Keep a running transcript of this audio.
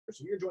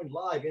So we are joined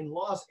live in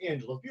Los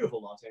Angeles,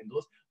 beautiful Los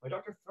Angeles, by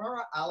Dr.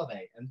 Farah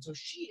Alibay. And so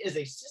she is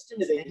a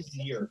systems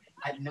engineer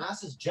at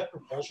NASA's Jet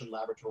Propulsion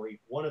Laboratory,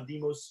 one of the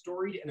most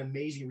storied and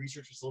amazing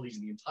research facilities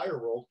in the entire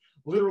world.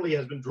 Literally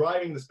has been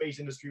driving the space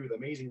industry with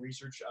amazing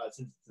research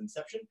since its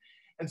inception.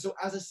 And so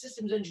as a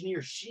systems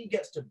engineer, she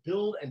gets to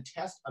build and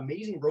test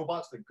amazing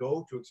robots that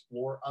go to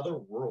explore other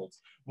worlds.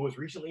 Most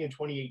recently in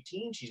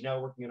 2018, she's now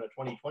working on a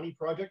 2020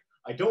 project.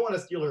 I don't want to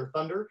steal her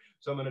thunder,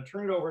 so I'm going to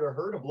turn it over to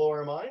her to blow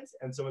our minds.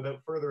 And so without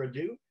further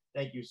ado,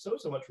 thank you so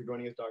much for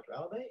joining us, Dr.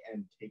 Alibay,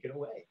 and take it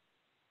away.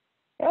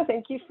 Yeah,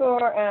 thank you for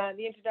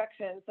the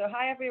introduction. So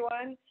hi,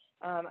 everyone.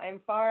 I'm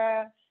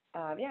Farah.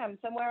 I'm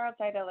somewhere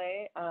outside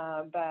LA,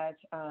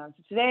 so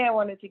today I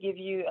wanted to give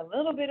you a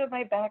little bit of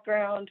my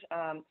background,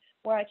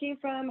 where I came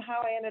from,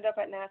 how I ended up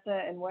at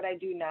NASA, and what I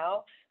do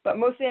now. But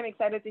mostly I'm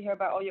excited to hear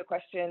about all your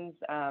questions.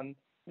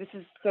 This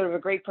is sort of a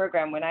great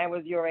program. When I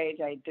was your age,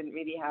 I didn't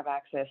really have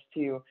access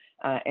to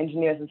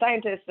engineers and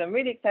scientists. So I'm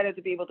really excited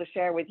to be able to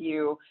share with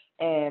you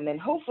and then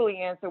hopefully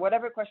answer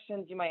whatever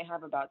questions you might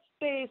have about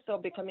space or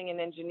becoming an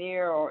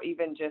engineer, or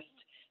even just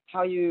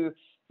how you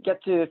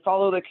get to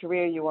follow the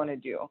career you want to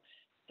do.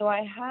 So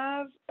I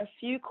have a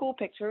few cool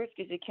pictures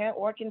because you can't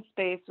work in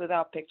space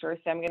without pictures.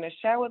 So I'm going to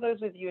share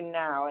those with you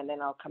now, and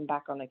then I'll come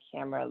back on the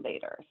camera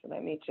later. So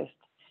let me just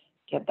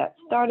get that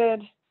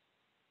started.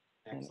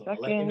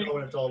 Excellent. Let me know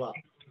when it's all up.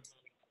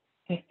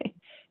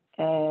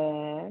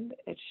 And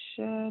it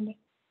should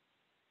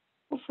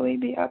hopefully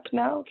be up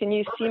now. Can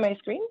you see my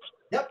screen?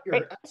 Yep, you're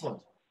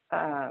excellent.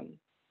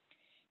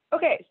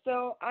 Okay,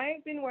 so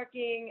I've been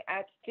working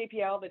at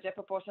JPL, the Jet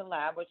Propulsion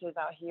Lab, which is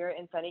out here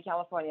in sunny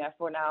California,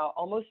 for now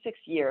almost 6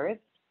 years.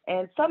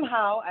 And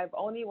somehow I've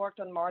only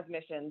worked on Mars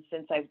missions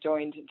since I've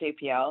joined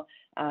JPL.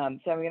 So I'm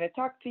going to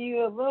talk to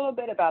you a little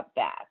bit about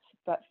that.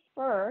 But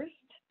first,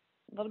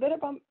 a little bit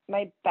about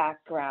my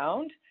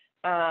background.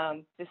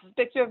 This is a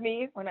picture of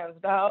me when I was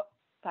about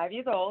 5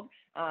 years old.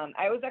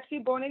 I was actually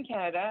born in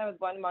Canada. I was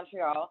born in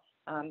Montreal.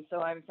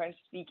 So I'm French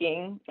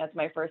speaking. That's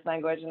my first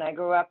language. And I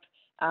grew up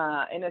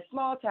in a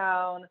small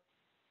town,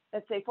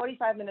 let's say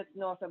 45 minutes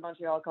north of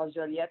Montreal, called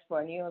Joliette,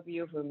 for any of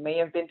you who may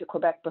have been to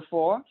Quebec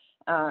before.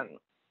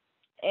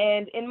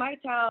 And in my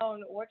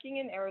town, working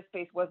in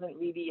aerospace wasn't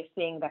really a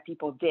thing that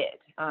people did.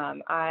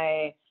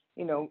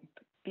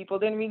 People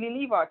didn't really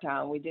leave our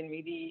town.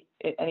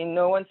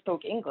 No one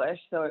spoke English,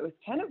 so it was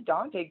kind of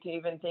daunting to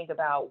even think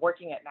about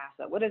working at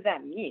NASA. What does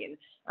that mean?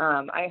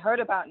 I heard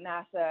about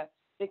NASA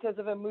because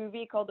of a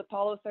movie called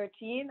Apollo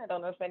 13. I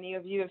don't know if any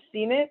of you have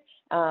seen it,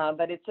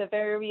 but it's a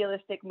very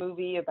realistic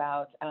movie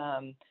about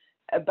the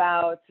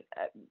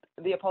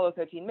Apollo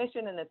 13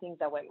 mission and the things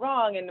that went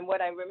wrong. And what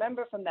I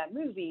remember from that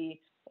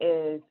movie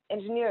is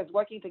engineers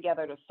working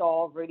together to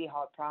solve really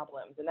hard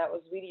problems. And that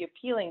was really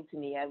appealing to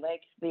me. I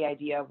liked the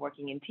idea of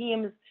working in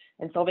teams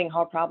and solving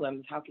hard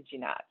problems. How could you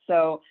not?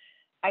 So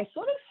I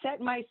sort of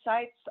set my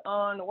sights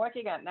on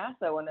working at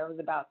NASA when I was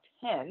about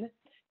 10,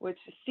 which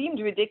seemed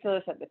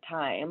ridiculous at the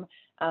time.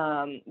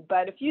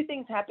 But a few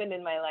things happened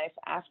in my life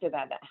after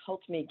that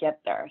helped me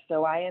get there.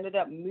 So I ended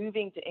up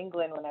moving to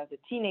England when I was a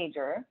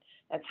teenager.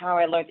 That's how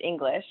I learned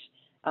English.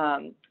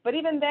 But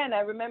even then, I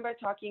remember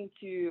talking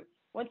to,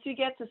 once you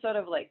get to sort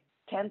of like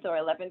 10th or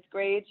 11th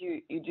grade,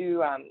 you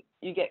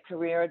get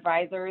career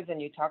advisors and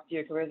you talk to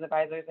your career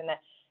advisors. And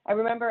I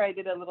remember I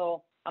did a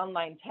little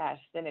online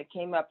test and it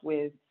came up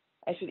with,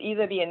 I should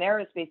either be an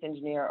aerospace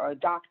engineer or a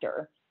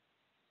doctor.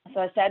 So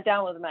I sat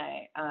down with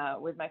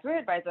my career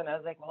advisor and I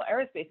was like, well,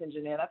 aerospace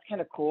engineer, that's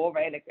kind of cool,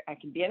 right? I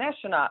could be an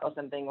astronaut or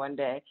something one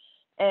day.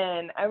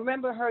 And I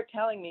remember her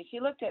telling me, she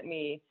looked at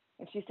me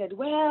and she said,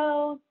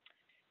 well,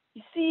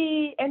 you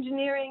see,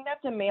 engineering,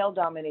 that's a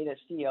male-dominated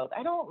field.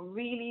 I don't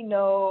really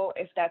know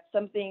if that's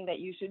something that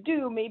you should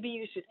do. Maybe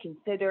you should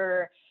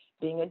consider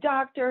being a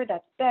doctor.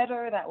 That's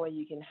better. That way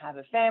you can have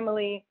a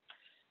family.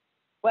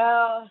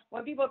 Well,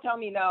 when people tell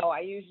me no, I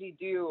usually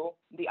do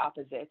the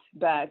opposite.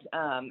 But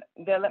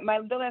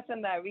the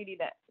lesson that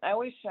I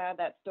always share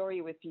that story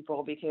with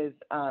people because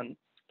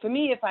for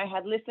me, if I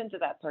had listened to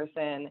that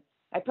person,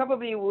 I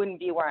probably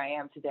wouldn't be where I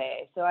am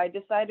today. So I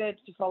decided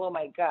to follow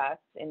my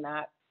guts in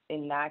that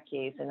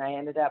case, and I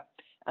ended up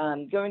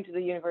going to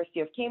the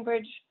University of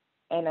Cambridge,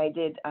 and I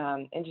did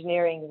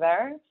engineering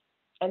there.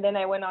 And then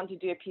I went on to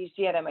do a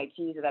Ph.D. at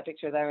MIT. So that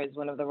picture there is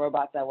one of the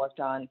robots I worked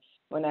on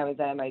when I was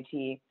at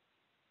MIT.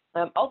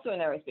 I'm also an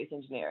aerospace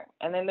engineer.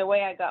 And then the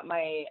way I got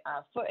my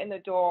foot in the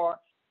door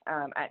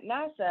at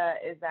NASA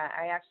is that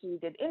I actually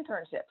did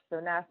internships. So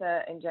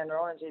NASA in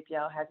general and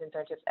JPL has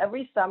internships.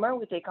 Every summer,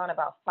 we take on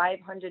about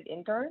 500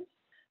 interns.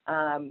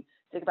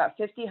 Take about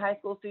 50 high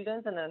school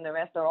students, and then the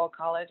rest are all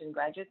college and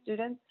graduate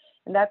students.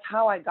 And that's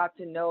how I got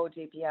to know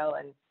JPL.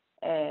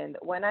 And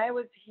when I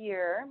was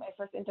here, my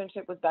first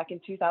internship was back in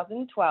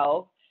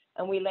 2012,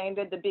 and we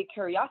landed the big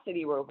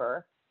Curiosity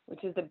rover,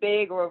 which is the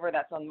big rover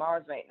that's on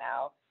Mars right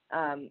now.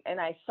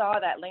 And I saw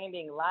that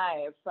landing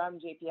live from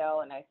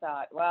JPL, and I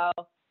thought, well,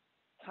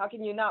 how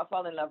can you not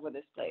fall in love with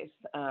this place?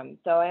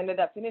 So I ended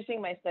up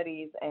finishing my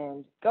studies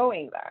and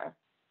going there.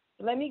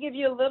 So let me give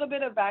you a little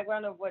bit of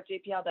background of what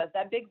JPL does.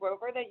 That big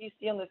rover that you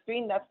see on the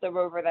screen, that's the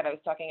rover that I was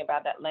talking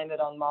about that landed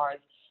on Mars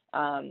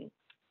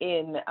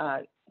in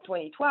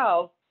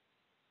 2012.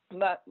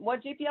 But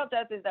what JPL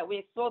does is that we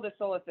explore the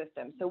solar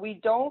system. So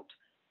we don't,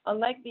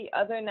 unlike the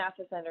other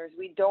NASA centers,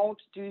 we don't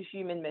do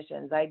human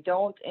missions. I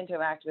don't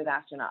interact with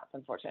astronauts,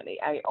 unfortunately.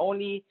 I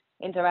only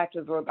interact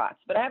with robots.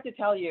 But I have to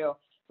tell you,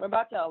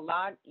 robots are a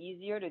lot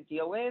easier to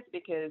deal with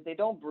because they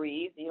don't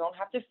breathe. You don't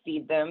have to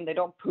feed them. They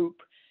don't poop.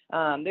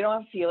 They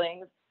don't have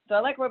feelings. So I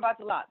like robots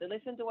a lot. They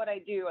listen to what I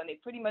do, and they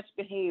pretty much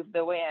behave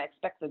the way I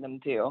expected them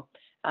to.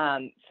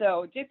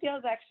 So JPL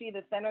is actually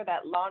the center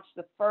that launched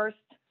the first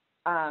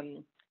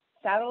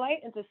satellite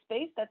into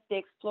space. That's the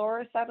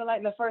Explorer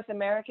satellite, the first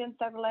American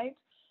satellite.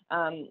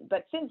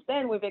 But since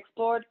then, we've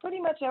explored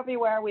pretty much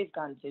everywhere. We've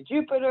gone to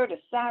Jupiter, to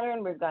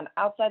Saturn. We've gone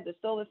outside the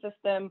solar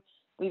system.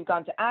 We've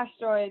gone to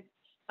asteroids.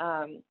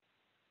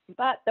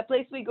 But the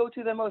place we go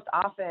to the most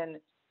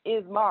often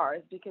is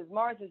Mars, because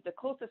Mars is the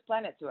closest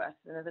planet to us.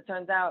 And as it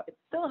turns out, it's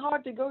still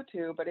hard to go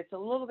to, but it's a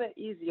little bit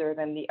easier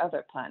than the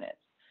other planets.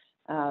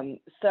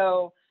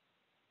 So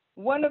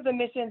one of the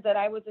missions that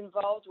I was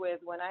involved with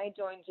when I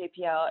joined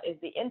JPL is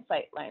the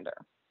InSight lander.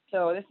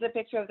 So this is a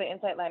picture of the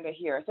InSight lander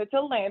here. So it's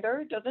a lander,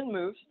 it doesn't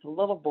move, it's a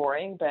little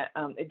boring, but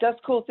it does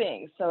cool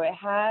things. So it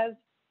has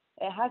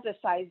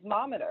a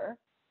seismometer,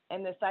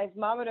 and the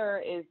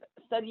seismometer is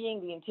studying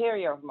the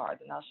interior of Mars,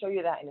 and I'll show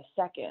you that in a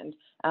second.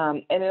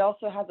 And it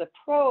also has a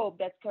probe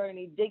that's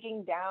currently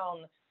digging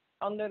down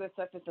under the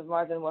surface of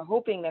Mars, and we're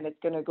hoping that it's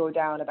going to go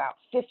down about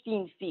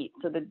 15 feet,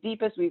 so the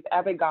deepest we've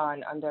ever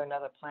gone under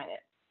another planet.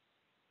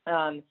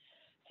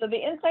 So the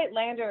InSight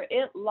lander,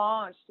 it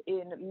launched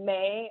in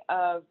May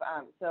of,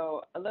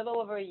 so a little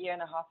over a year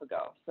and a half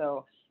ago.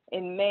 So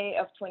in May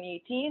of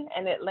 2018,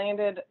 and it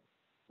landed,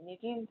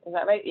 2018, is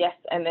that right? Yes,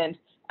 and then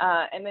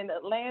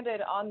it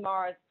landed on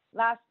Mars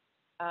last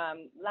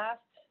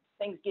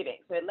Thanksgiving.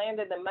 So it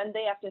landed the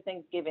Monday after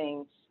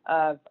Thanksgiving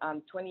of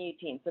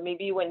 2018. So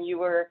maybe when you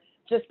were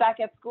just back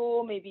at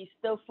school, maybe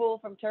still full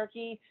from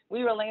turkey,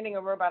 we were landing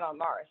a robot on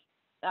Mars.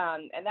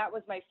 And that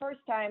was my first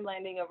time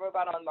landing a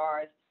robot on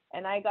Mars.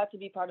 And I got to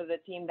be part of the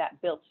team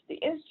that built the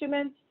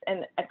instruments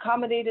and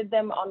accommodated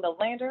them on the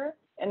lander.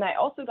 And I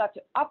also got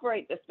to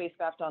operate the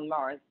spacecraft on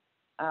Mars.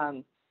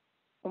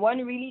 One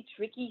really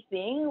tricky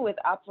thing with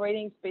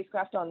operating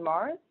spacecraft on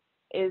Mars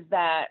is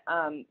that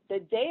the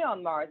day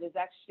on Mars is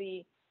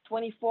actually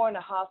 24 and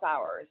a half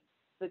hours.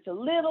 So it's a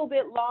little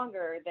bit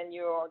longer than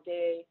your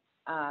day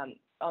on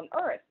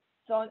Earth.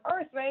 So on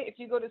Earth, right, if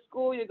you go to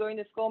school, you're going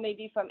to school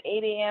maybe from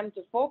 8 a.m.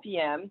 to 4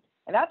 p.m.,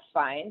 and that's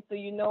fine. So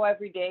you know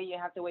every day you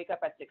have to wake up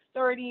at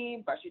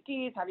 6:30, brush your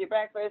teeth, have your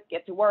breakfast,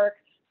 get to work.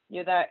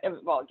 You're there,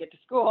 well, get to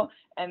school,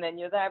 and then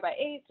you're there by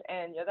 8,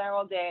 and you're there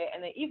all day.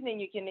 And in the evening,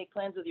 you can make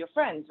plans with your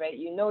friends, right?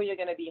 You know you're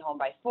going to be home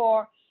by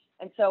 4,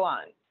 and so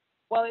on.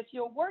 Well, if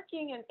you're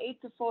working an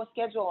 8 to 4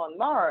 schedule on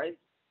Mars,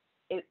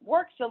 it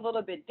works a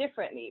little bit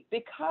differently.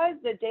 Because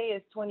the day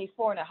is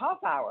 24 and a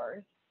half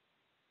hours,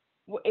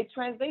 it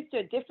translates to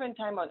a different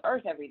time on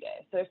Earth every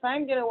day. So if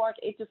I'm going to work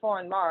 8 to 4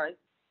 on Mars,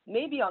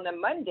 maybe on a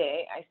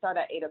Monday, I start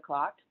at 8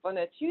 o'clock. On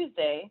a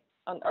Tuesday,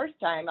 on Earth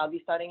time, I'll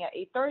be starting at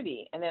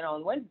 8:30. And then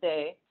on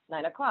Wednesday,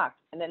 9 o'clock,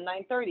 and then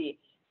 9:30.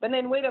 But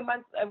then wait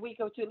a week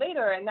or two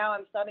later, and now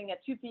I'm starting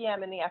at 2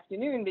 p.m. in the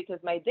afternoon because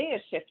my day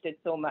has shifted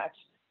so much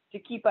to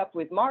keep up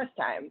with Mars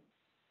time.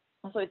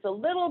 So it's a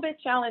little bit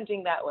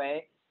challenging that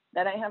way,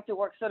 that I have to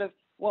work sort of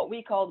what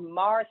we call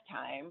Mars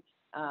time.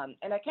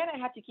 And I kind of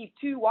had to keep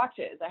 2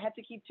 watches. I had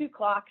to keep 2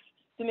 clocks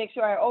to make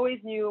sure I always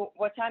knew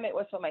what time it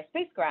was for my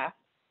spacecraft.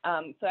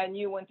 So I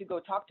knew when to go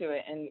talk to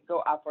it and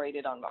go operate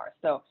it on Mars.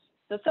 So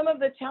some of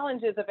the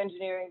challenges of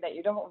engineering that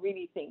you don't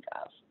really think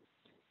of.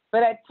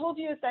 But I told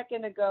you a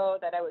second ago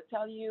that I would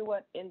tell you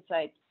what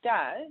InSight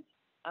does.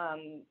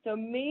 So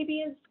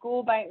maybe in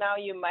school by now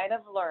you might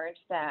have learned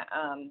that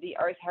the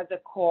Earth has a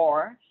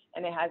core,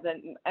 and it has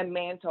a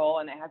mantle,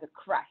 and it has a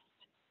crust.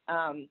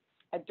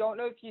 I don't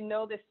know if you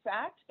know this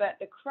fact, but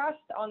the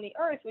crust on the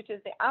Earth, which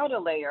is the outer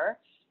layer,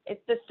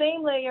 it's the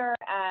same layer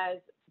as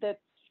the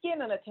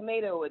skin on a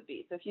tomato would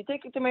be. So if you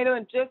take a tomato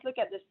and just look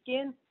at the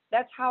skin,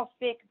 that's how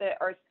thick the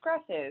Earth's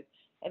crust is.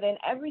 And then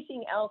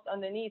everything else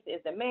underneath is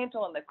the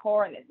mantle and the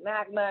core, and it's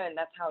magma, and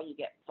that's how you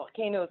get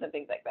volcanoes and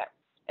things like that.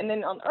 And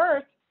then on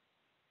Earth,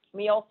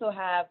 we also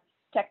have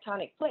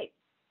tectonic plates.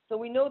 So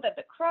we know that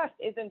the crust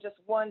isn't just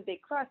one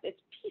big crust,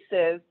 it's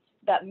pieces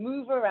that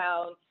move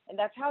around, and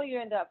that's how you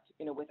end up,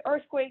 with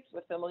earthquakes.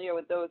 We're familiar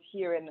with those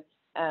here in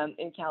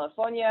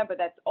California, but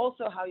that's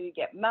also how you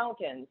get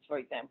mountains, for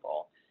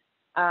example.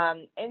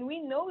 And we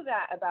know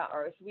that about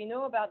Earth. We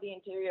know about the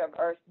interior of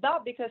Earth,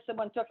 not because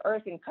someone took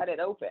Earth and cut it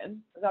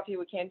open. A lot of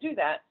people can't do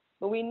that.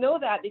 But we know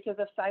that because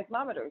of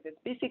seismometers. It's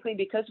basically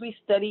because we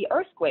study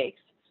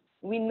earthquakes.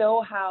 We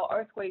know how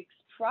earthquakes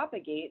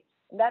propagate.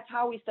 And that's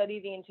how we study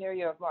the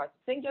interior of Mars.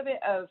 Think of it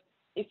as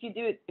if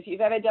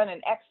you've ever done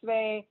an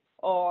X-ray,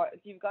 or if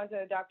you've gone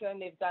to a doctor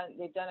and they've done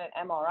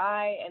an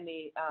MRI, and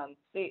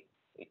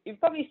you've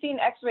probably seen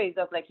X-rays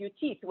of like your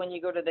teeth when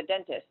you go to the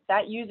dentist.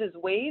 That uses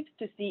waves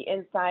to see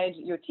inside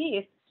your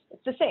teeth,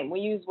 it's the same. We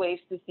use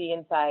waves to see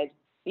inside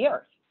the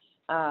Earth.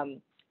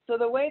 So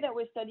the way that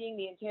we're studying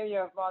the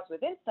interior of Mars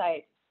with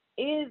InSight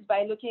is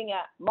by looking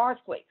at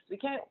Marsquakes. We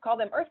can't call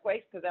them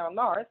earthquakes because they're on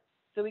Mars,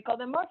 so we call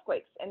them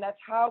Marsquakes. And that's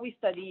how we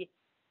study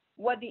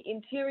what the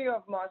interior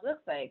of Mars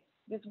looks like,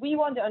 because we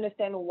want to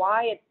understand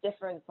why it's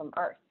different from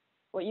Earth.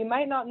 What you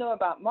might not know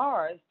about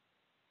Mars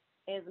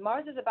is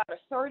about a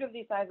third of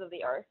the size of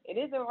the Earth. It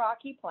is a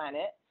rocky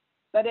planet,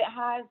 but it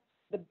has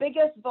the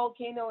biggest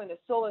volcano in the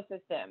solar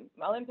system.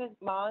 Olympus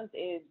Mons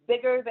is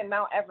bigger than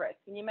Mount Everest.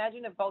 Can you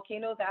imagine a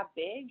volcano that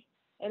big?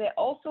 And it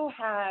also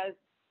has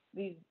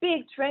these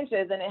big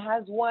trenches, and it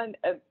has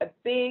a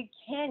big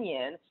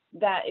canyon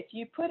that if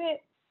you put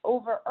it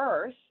over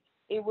Earth,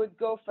 it would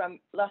go from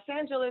Los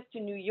Angeles to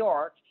New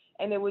York,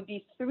 and it would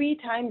be 3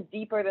 times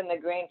deeper than the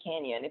Grand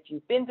Canyon. If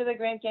you've been to the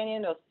Grand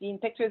Canyon or seen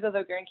pictures of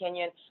the Grand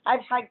Canyon, I've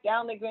hiked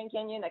down the Grand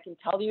Canyon. I can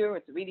tell you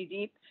it's really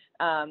deep.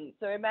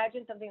 So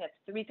imagine something that's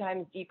 3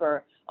 times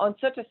deeper on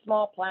such a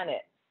small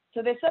planet.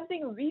 So there's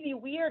something really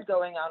weird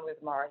going on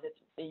with Mars. It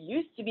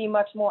used to be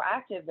much more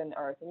active than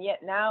Earth, and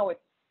yet now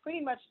it's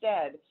pretty much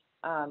dead.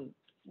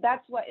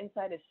 That's what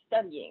InSight is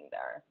studying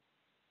there.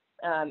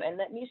 And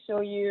let me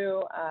show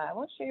you, I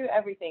won't show you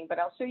everything, but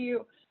I'll show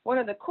you one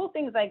of the cool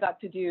things I got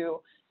to do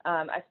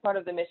as part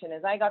of the mission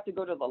is I got to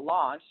go to the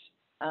launch.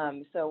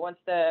 So once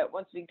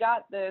we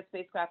got the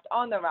spacecraft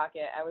on the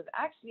rocket, I was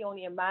actually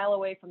only a mile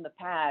away from the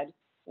pad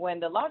when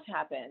the launch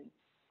happened.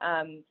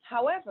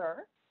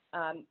 However,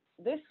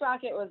 this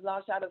rocket was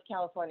launched out of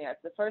California.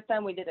 It's the first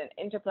time we did an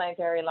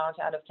interplanetary launch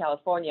out of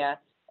California.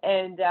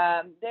 And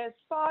there's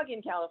fog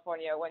in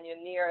California when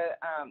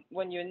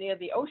you're near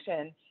the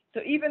ocean. So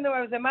even though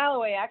I was a mile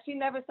away, I actually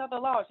never saw the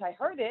launch. I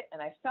heard it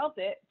and I felt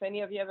it. If any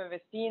of you have ever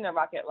seen a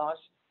rocket launch,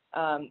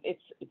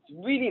 it's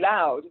really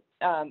loud,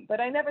 but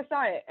I never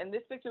saw it. And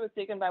this picture was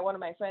taken by one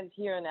of my friends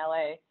here in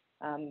LA.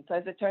 So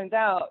as it turns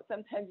out,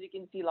 sometimes you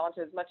can see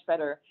launches much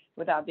better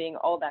without being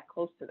all that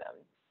close to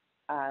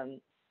them.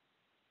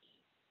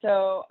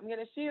 So I'm going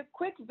to show you a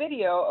quick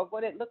video of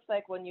what it looks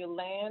like when you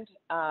land.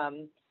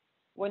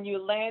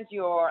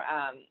 Your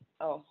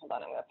oh, hold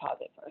on, I'm going to pause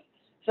it first.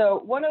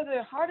 So one of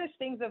the hardest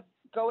things of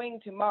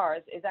going to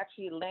Mars is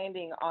actually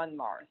landing on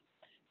Mars.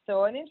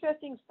 So an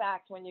interesting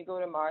fact when you go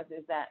to Mars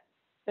is that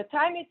the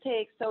time it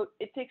takes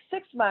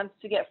 6 months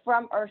to get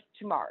from Earth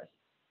to Mars.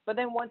 But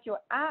then once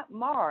you're at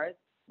Mars,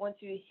 once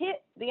you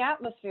hit the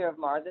atmosphere of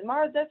Mars, and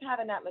Mars does have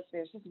an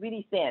atmosphere, it's just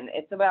really thin.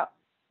 It's about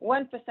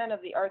 1%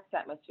 of the Earth's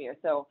atmosphere.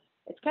 So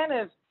it's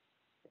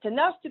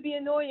enough to be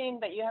annoying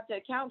that you have to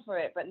account for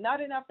it, but not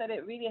enough that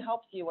it really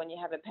helps you when you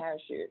have a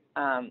parachute.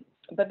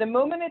 But the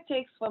moment it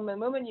takes from the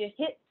moment you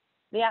hit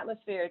the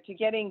atmosphere to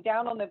getting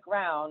down on the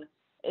ground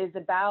is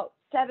about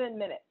 7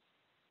 minutes.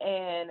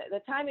 And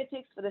the time it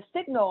takes for the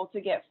signal to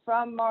get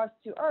from Mars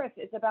to Earth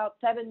is about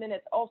 7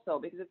 minutes also,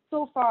 because it's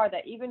so far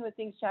that even with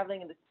things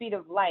traveling at the speed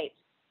of light,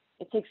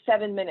 it takes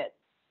 7 minutes.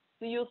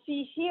 So you'll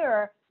see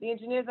here, the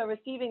engineers are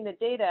receiving the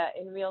data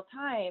in real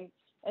time.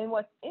 And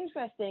what's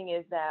interesting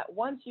is that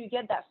once you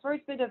get that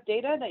first bit of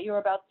data that you're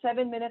about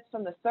 7 minutes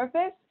from the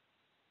surface,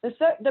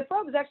 the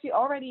probe is actually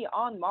already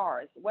on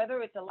Mars.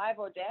 Whether it's alive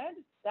or dead,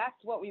 that's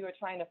what we were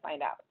trying to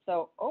find out.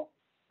 So, oh,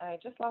 I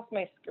just lost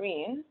my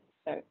screen.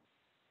 So,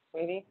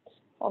 maybe,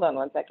 hold on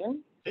 1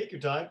 second. Take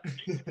your time.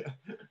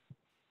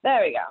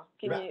 There we go.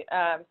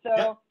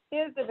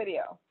 Here's the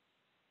video.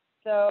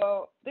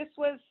 So this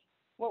was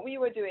what we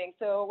were doing.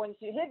 So once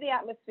you hit the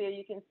atmosphere,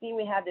 you can see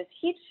we have this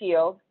heat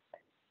shield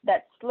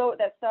that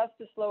starts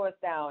to slow us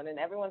down, and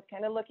everyone's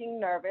kind of looking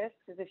nervous,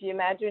 because if you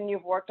imagine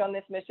you've worked on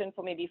this mission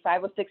for maybe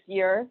 5 or 6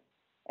 years,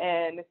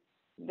 and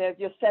there's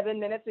your 7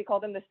 minutes, we call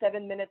them the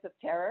 7 minutes of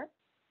terror.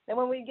 Then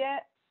when we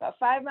get about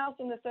 5 miles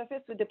from the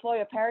surface, we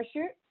deploy a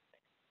parachute.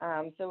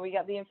 So we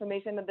got the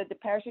information that the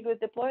parachute was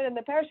deployed, and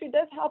the parachute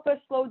does help us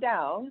slow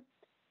down.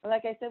 But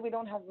like I said, we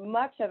don't have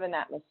much of an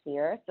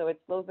atmosphere, so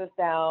it slows us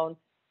down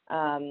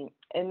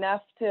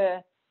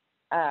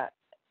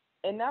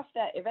enough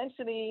that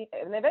eventually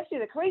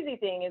the crazy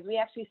thing is we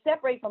actually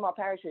separate from our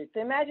parachute. So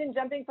imagine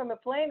jumping from a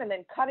plane and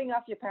then cutting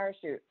off your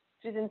parachute,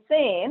 which is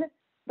insane.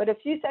 But a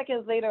few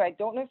seconds later, I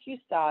don't know if you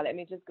saw, let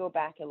me just go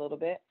back a little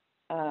bit.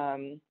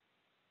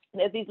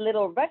 There's these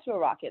little retro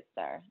rockets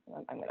there.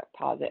 I'm going to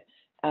pause it.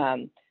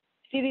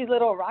 See these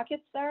little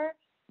rockets there?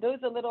 Those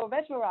are little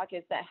retro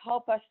rockets that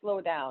help us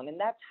slow down. And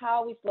that's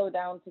how we slow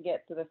down to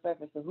get to the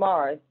surface of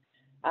Mars.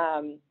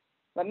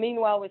 But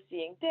meanwhile, we're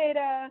seeing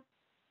data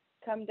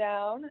come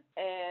down,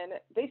 and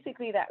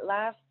basically that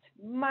last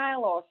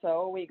mile or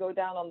so, we go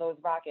down on those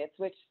rockets,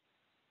 which,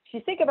 if you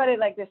think about it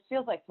like this,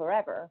 feels like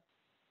forever.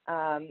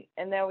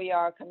 And there we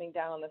are coming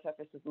down on the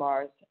surface of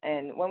Mars.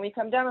 And when we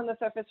come down on the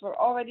surface, we're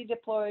already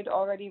deployed,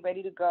 already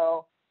ready to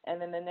go.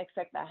 And then the next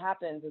thing that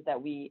happens is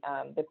that we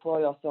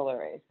deploy our solar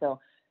arrays. So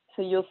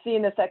you'll see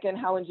in a second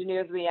how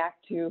engineers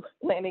react to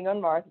landing on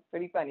Mars. It's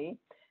pretty funny.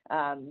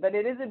 But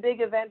it is a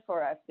big event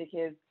for us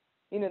because,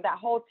 that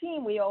whole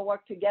team, we all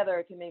work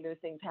together to make those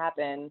things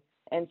happen.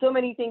 And so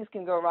many things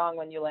can go wrong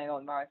when you land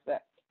on Mars.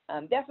 But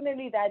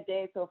definitely that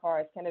day so far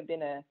has kind of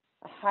been a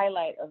a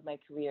highlight of my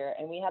career.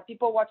 And we have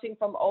people watching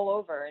from all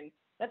over. And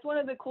that's one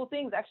of the cool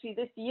things. Actually,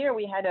 this year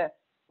we had a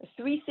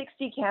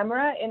 360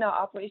 camera in our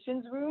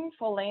operations room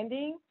for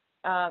landing.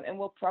 And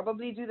we'll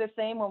probably do the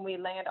same when we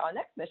land our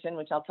next mission,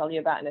 which I'll tell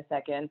you about in a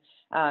second.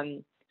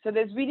 So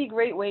there's really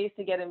great ways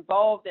to get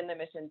involved in the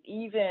missions,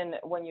 even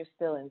when you're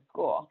still in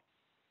school.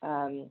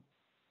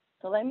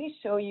 So let me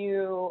show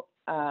you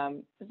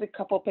just a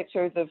couple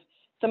pictures of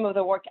some of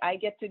the work I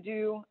get to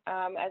do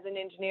as an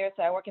engineer.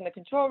 So I work in the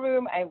control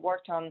room. I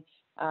worked on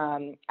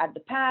at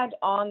the pad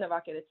on the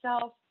rocket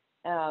itself.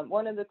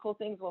 One of the cool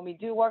things when we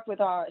do work with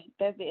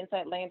there's the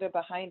InSight lander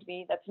behind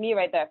me. That's me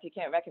right there if you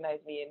can't recognize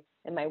me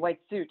in my white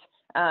suit.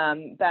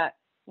 But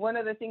one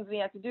of the things we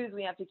have to do is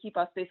we have to keep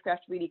our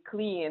spacecraft really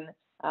clean.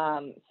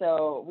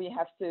 So we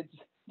have to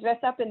dress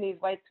up in these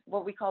white,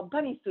 what we call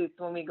bunny suits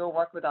when we go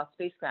work with our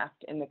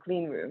spacecraft in the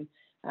clean room.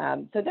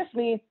 So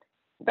definitely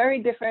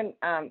very different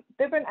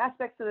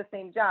aspects to the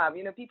same job.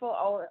 You know, people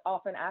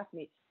often ask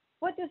me,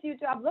 what does your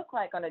job look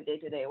like on a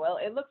day-to-day? Well,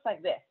 it looks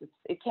like this.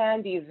 It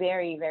can be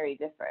very, very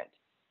different.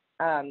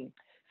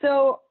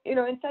 So, you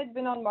know, InSight's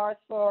been on Mars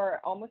for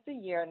almost a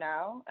year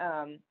now.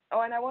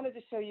 Oh, and I wanted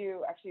to show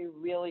you actually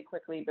really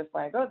quickly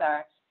before I go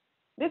there.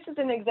 This is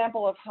an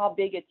example of how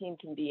big a team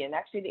can be. And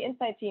actually the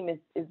InSight team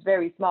is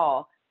very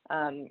small.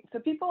 So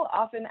people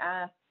often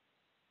ask,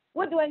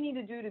 what do I need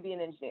to do to be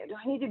an engineer? Do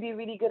I need to be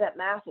really good at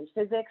math and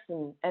physics?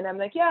 And I'm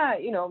like, yeah,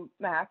 you know,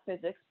 math,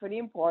 physics, pretty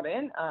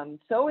important.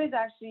 So is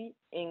actually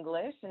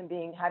English and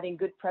having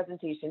good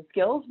presentation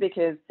skills,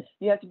 because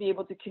you have to be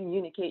able to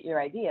communicate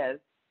your ideas.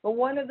 But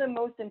one of the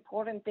most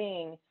important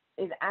things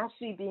is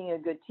actually being a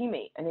good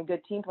teammate and a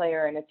good team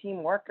player and a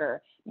team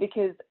worker,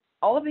 because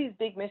all of these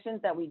big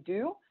missions that we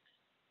do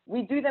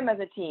them as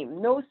a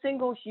team. No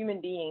single human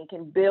being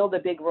can build a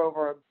big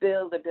rover,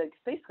 build a big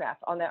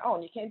spacecraft on their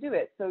own. You can't do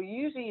it. So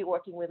usually you're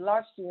working with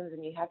large teams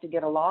and you have to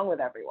get along with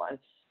everyone.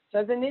 So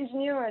as an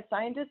engineer or a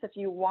scientist, if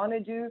you want to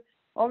do,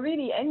 or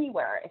really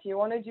anywhere, if you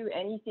want to do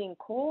anything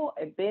cool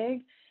and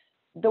big,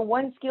 the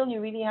one skill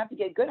you really have to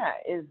get good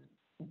at is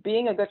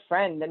being a good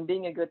friend and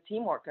being a good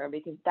team worker,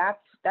 because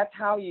that's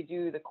how you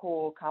do the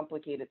cool,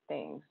 complicated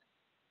things.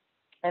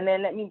 And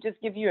then let me just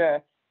give you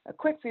a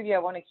quick preview. I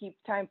want to keep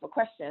time for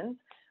questions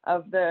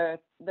of the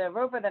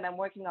rover that I'm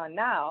working on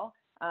now.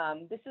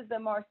 This is the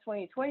Mars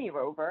 2020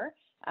 rover.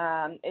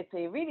 It's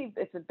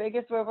the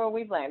biggest rover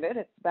we've landed.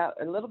 It's about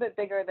a little bit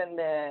bigger than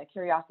the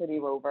Curiosity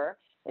rover.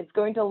 It's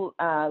going to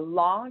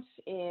launch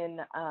in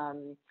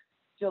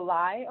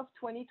July of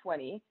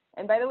 2020.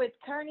 And by the way, it's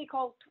currently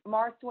called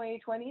Mars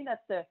 2020.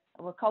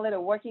 We'll call it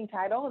a working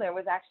title. There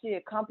was actually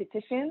a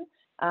competition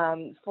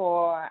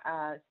for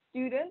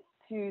students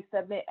to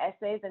submit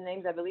essays and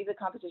names. I believe the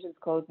competition's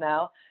closed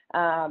now.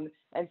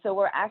 And so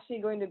we're actually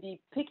going to be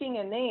picking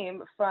a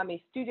name from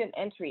a student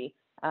entry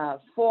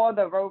for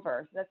the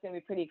rover. So that's going to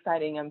be pretty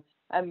exciting.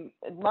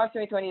 Mars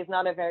 2020 is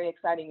not a very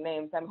exciting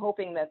name, so I'm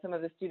hoping that some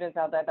of the students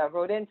out there that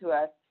wrote into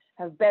us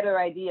have better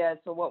ideas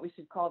for what we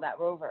should call that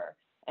rover.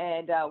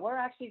 And we're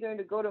actually going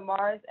to go to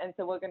Mars, and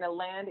so we're going to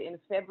land in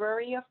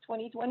February of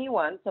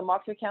 2021. So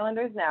mark your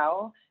calendars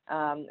now.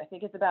 I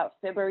think it's about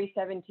February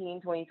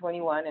 17,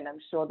 2021, and I'm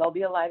sure there'll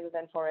be a live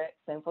event for it,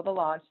 same for the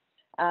launch.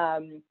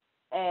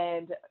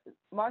 And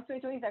Mars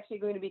 2020 is actually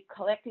going to be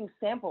collecting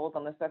samples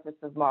on the surface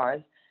of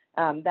Mars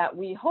that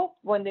we hope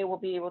one day we'll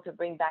be able to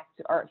bring back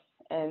to Earth.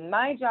 And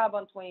my job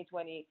on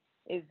 2020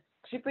 is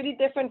actually pretty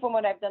different from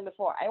what I've done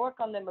before. I work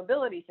on the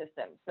mobility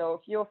system. So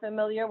if you're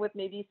familiar with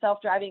maybe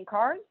self-driving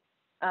cars,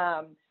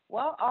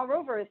 well, our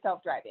rover is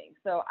self-driving.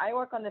 So I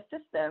work on the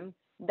system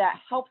that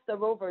helps the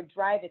rover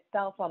drive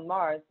itself on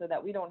Mars so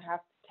that we don't have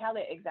to tell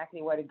it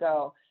exactly where to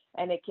go,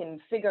 and it can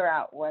figure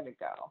out where to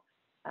go.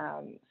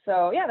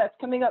 So yeah, that's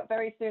coming up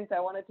very soon. So I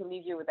wanted to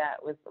leave you with that,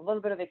 with a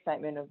little bit of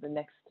excitement of the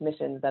next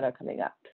missions that are coming up.